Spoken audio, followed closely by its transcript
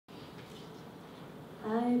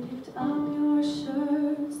I picked up your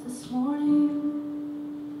shirts this morning.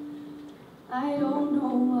 I don't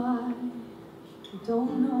know why,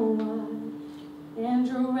 don't know why.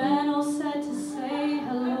 Andrew Reynolds said to say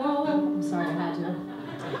hello. I'm sorry, I had to.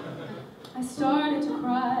 I started to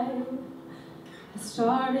cry. I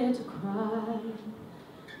started to cry.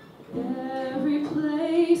 Every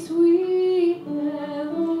place we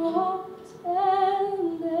ever walked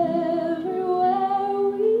and everywhere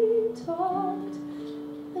we talked,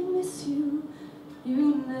 I miss you.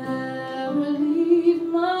 You never leave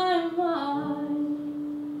my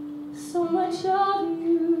mind. So much of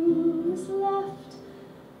you is left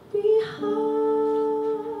behind.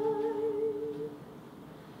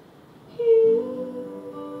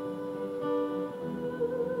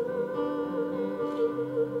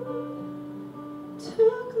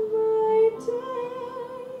 Took my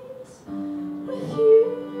days with you.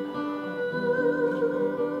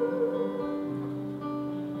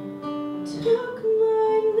 Took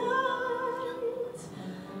my nights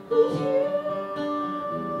with you.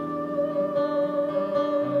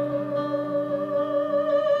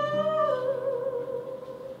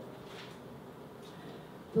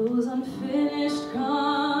 Those unfinished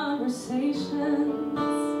conversations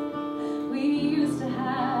we used to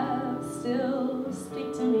have still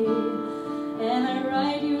speak to me, and I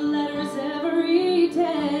write you letters every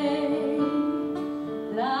day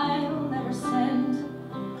that I'll never send,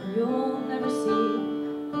 you'll never see.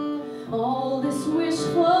 All this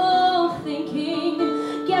wishful thinking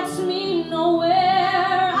gets me nowhere.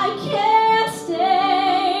 I can't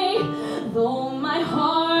stay, though my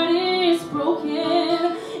heart is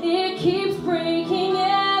broken. It keeps breaking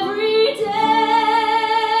every day.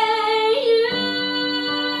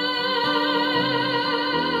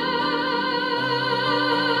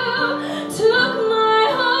 Took my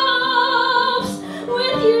hopes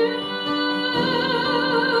with you.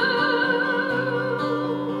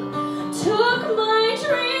 Took my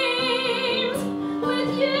dreams with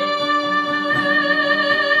you.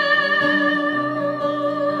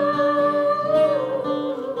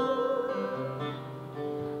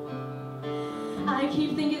 I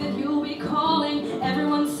keep thinking that you'll be calling.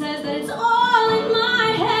 Everyone says that it's all in my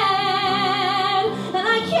head, and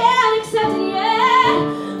I can't accept it yet.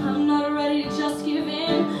 I'm not ready to just give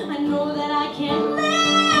in. I know that I can't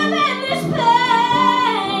live in this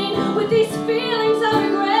pain with these feelings of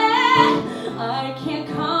regret. I can't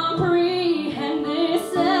comprehend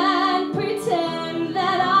this and pretend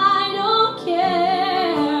that I don't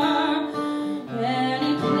care.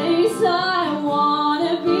 Any place I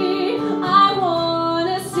wanna be, I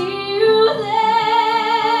wanna see you there.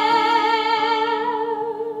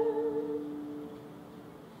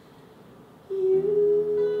 You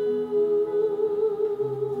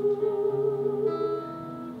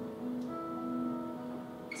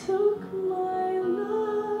took my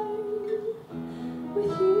life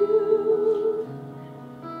with you.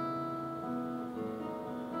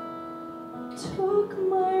 Took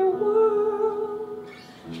my world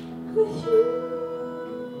with you.